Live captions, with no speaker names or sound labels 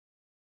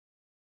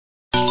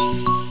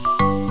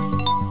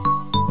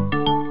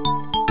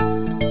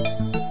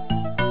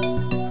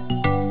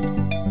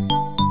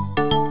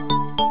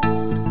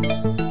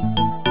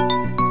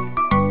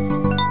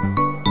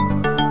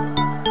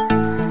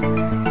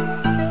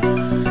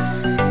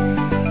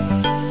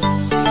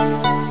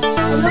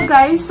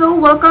guys! So,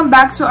 welcome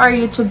back to our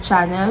YouTube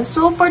channel.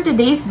 So, for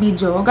today's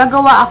video,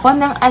 gagawa ako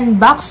ng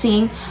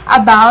unboxing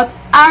about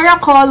Ara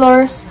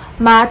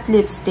Matte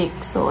Lipstick.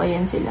 So,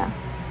 ayan sila.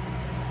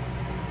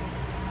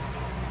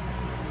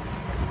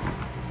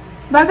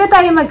 Bago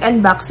tayo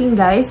mag-unboxing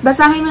guys,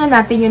 basahin muna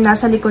natin yung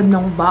nasa likod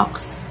ng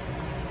box.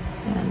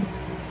 Ayan.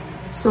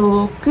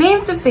 So,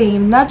 claim to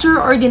fame, not your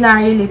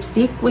ordinary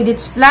lipstick with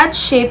its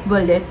flat-shaped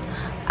bullet.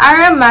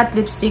 Ara Matte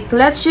Lipstick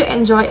lets you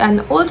enjoy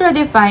an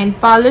ultra-defined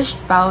polished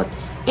pout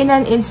in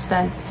an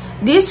instant.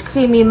 This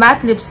creamy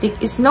matte lipstick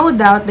is no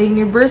doubt the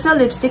universal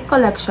lipstick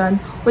collection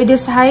with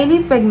its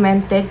highly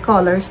pigmented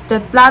colors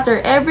that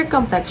flatter every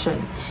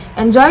complexion.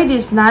 Enjoy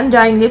this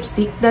non-drying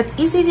lipstick that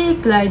easily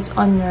glides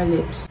on your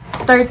lips.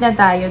 Start na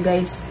tayo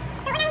guys.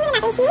 So, unahin muna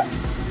natin si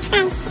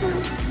France.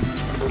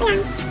 Ito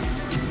lang.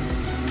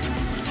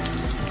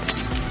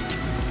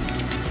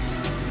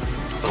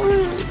 So,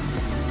 yun naman.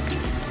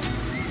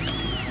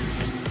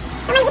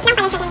 So, maliit lang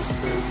pala siya guys.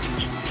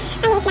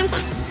 Maliit lang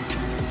siya.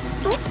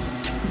 Okay.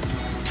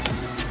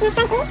 Next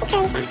one is si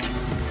Croatia.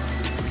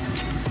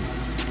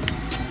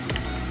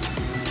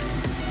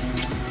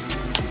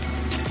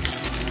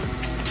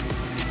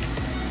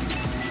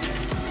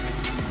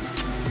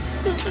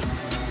 Ayan siya.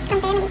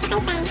 Compare mo dito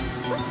kay France.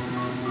 Okay.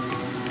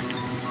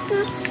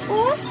 Next is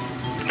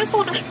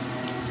Austria pala.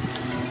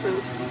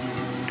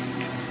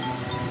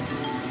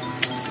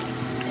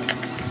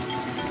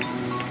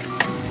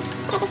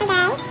 So, ito siya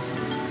guys.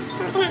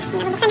 So, ito na.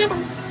 Nabubuksan natin.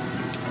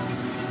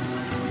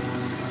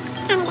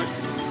 Canada.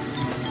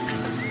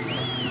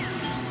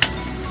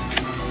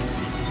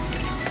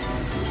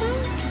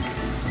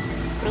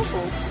 More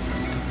shades.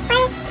 Next is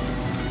Spain.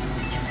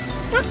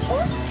 Last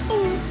shade is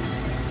Monaco.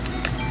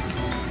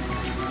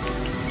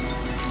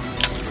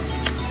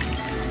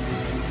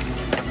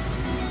 So,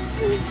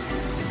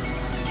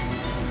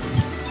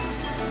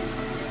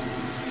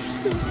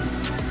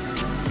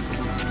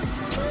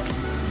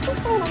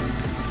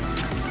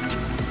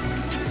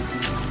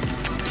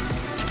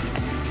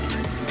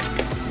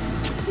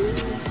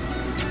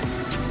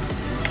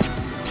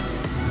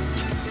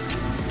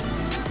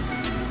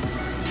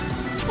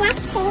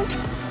 yan. So,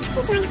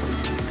 okay,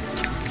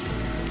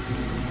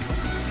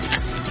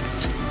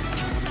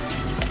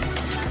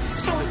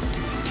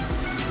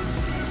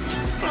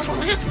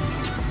 lahat.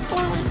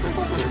 Tuloy na. Ang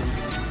shades na yan.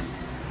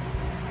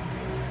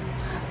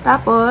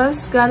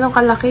 Tapos, gaano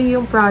kalaki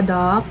yung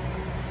product,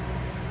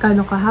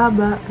 gaano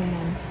kahaba,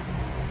 ayan.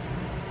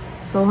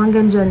 So,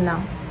 hanggang dyan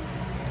lang.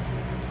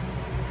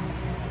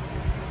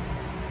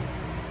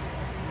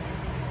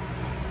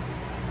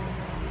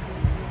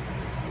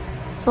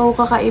 So,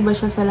 kakaiba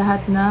siya sa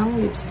lahat ng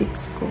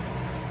lipsticks ko.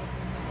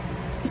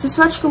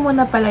 Isaswatch ko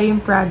muna pala yung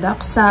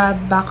product sa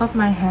back of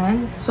my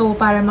hand. So,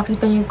 para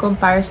makita nyo yung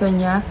comparison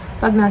niya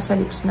pag nasa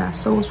lips na.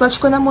 So, swatch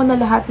ko na muna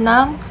lahat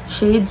ng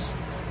shades.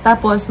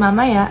 Tapos,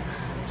 mamaya,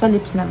 sa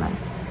lips naman.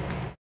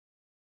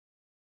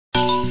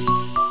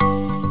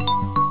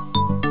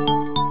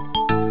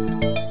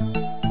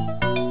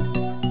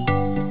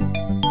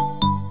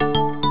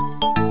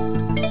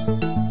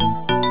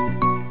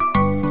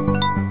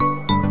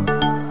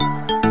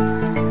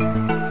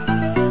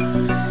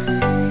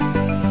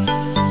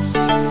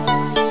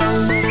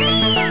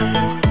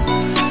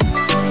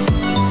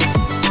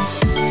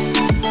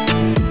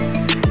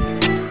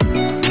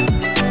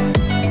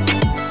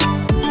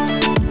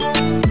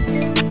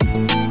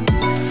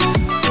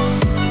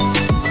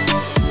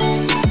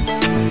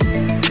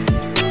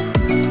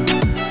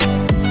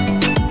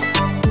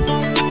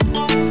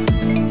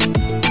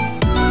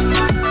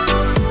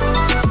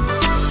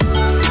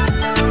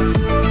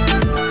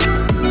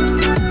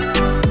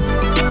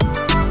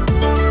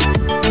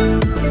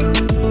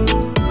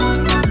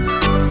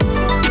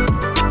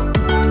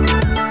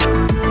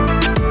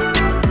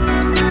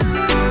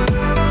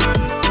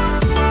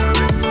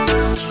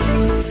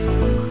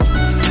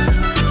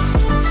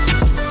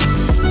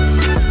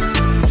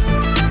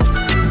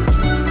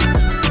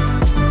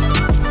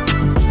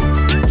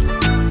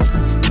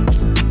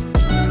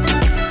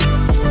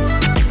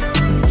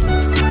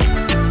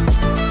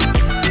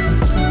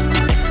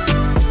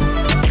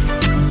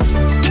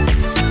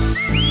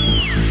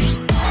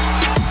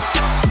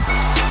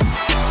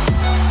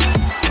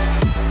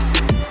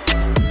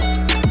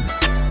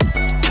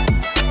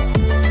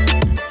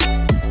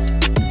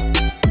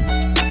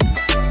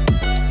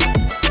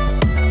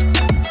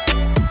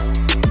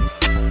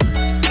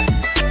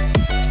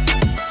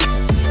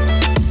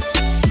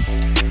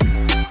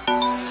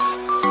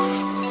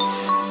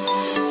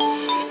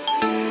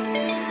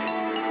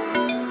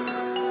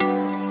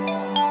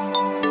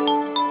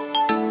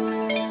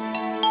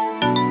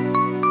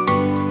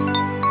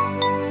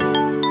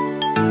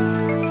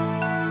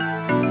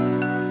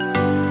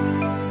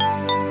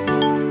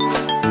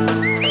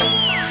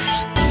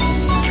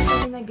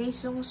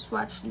 Yung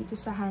swatch dito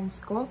sa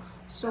hands ko.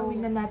 So,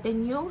 gawin na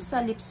natin yung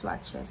sa lip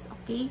swatches.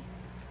 Okay?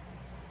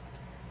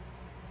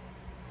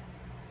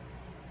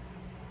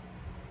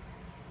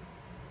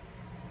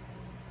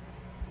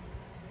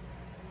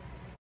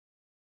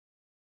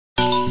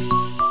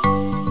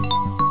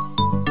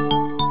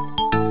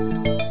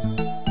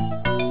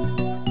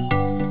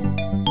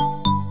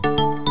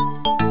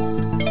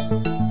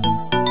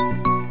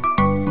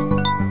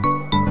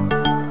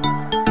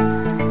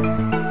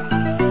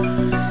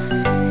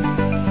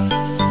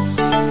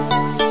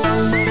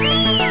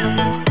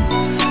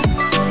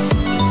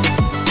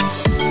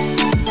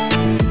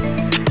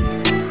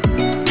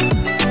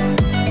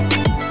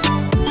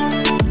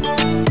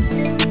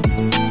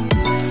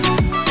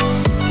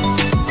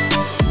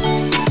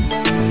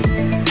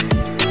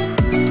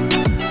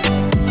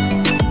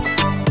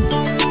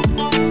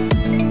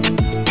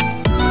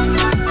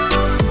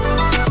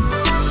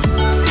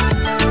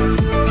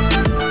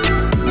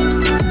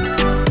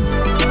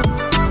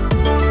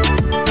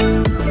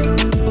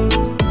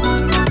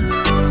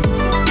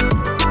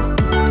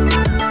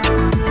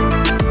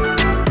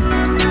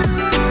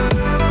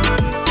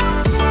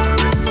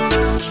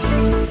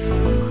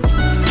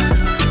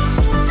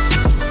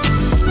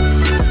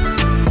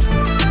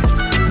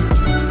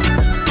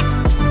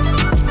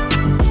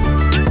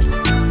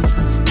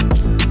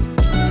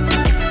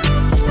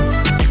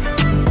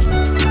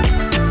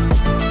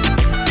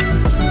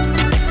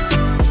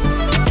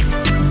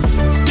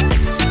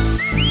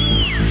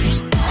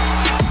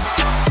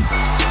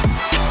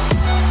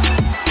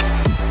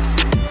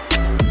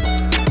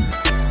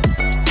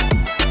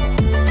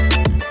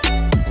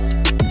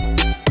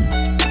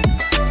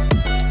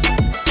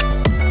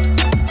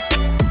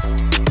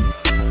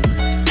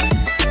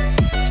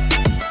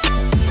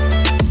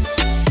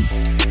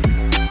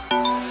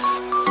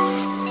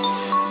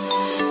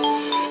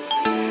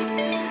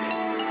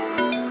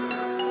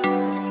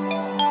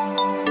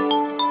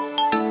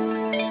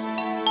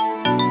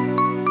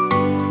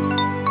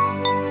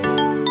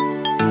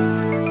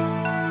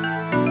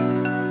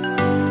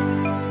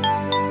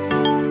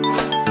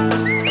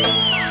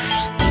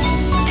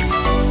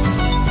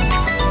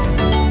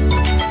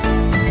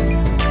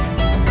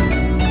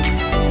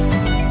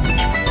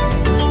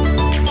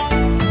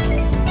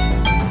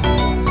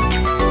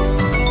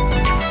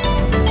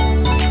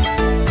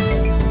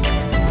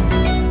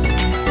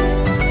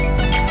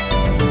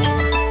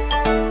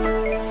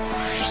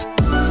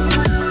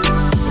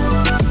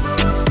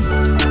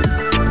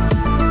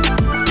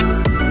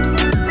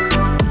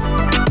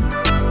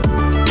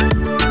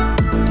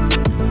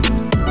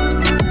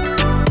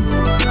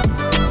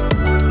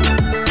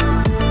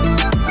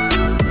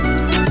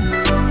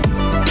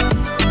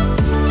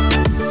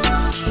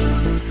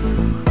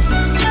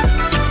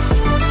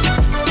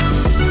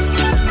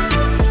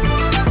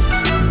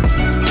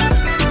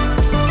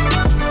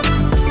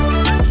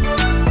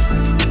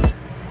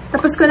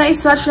 ko na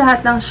i-swatch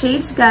lahat ng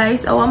shades,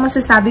 guys. Ang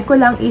masasabi ko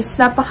lang is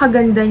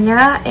napakaganda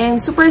niya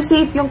and super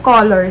safe yung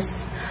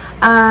colors.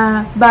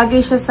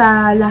 Bagay siya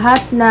sa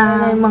lahat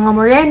na mga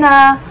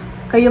morena,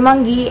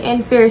 kayumanggi,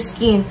 and fair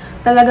skin.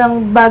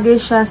 Talagang bagay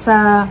siya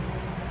sa...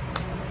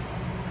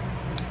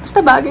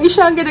 Basta bagay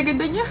siya. Ang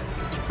ganda-ganda niya.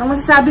 Ang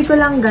masasabi ko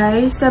lang,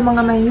 guys, sa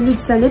mga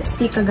mahilig sa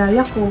lipstick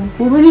kagaya ko,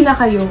 bumili na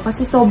kayo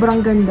kasi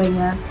sobrang ganda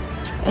niya.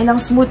 And ang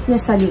smooth niya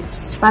sa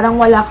lips.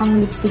 Parang wala kang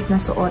lipstick na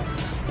suot.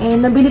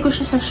 And nabili ko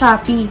siya sa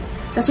Shopee.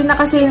 Kasi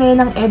nakasale ngayon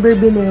ng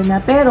Everbilena.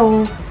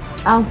 Pero,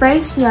 ang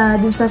price niya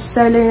dun sa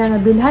seller na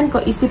nabilhan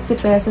ko is 50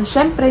 pesos.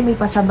 Syempre, may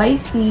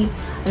pasabay fee.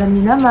 Alam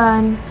niyo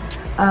naman,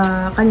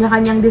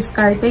 kanya-kanyang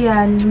diskarte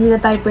yan. Hindi na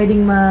tayo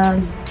pwedeng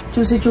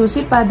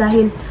mag-choosy-choosy pa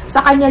dahil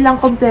sa kanya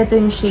lang kompleto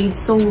yung shades.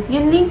 So,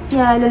 yung link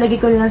niya, lalagay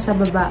ko lang sa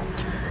baba.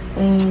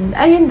 And,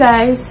 ayun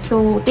guys.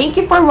 So,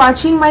 thank you for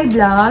watching my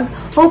vlog.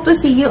 Hope to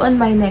see you on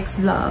my next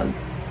vlog.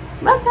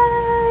 Bye-bye!